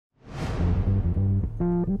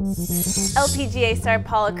LPGA star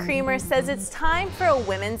Paula Creamer says it's time for a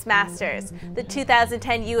women's Masters. The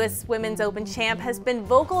 2010 U.S. Women's Open champ has been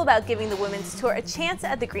vocal about giving the women's tour a chance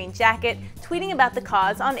at the green jacket, tweeting about the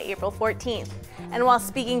cause on April 14th. And while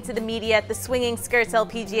speaking to the media at the Swinging Skirts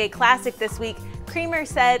LPGA Classic this week, Creamer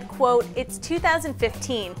said, quote, "It's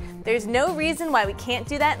 2015. There's no reason why we can't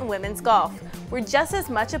do that in women's golf. We're just as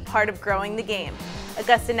much a part of growing the game."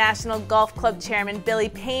 Augusta National Golf Club Chairman Billy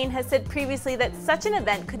Payne has said previously that such an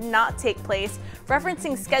event could not take place,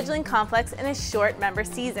 referencing scheduling conflicts in a short member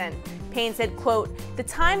season. Payne said, quote, "The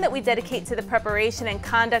time that we dedicate to the preparation and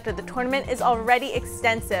conduct of the tournament is already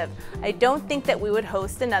extensive. I don't think that we would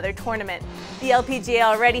host another tournament." The LPGA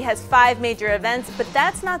already has 5 major events, but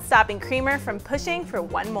that's not stopping Creamer from pushing for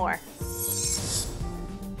one more.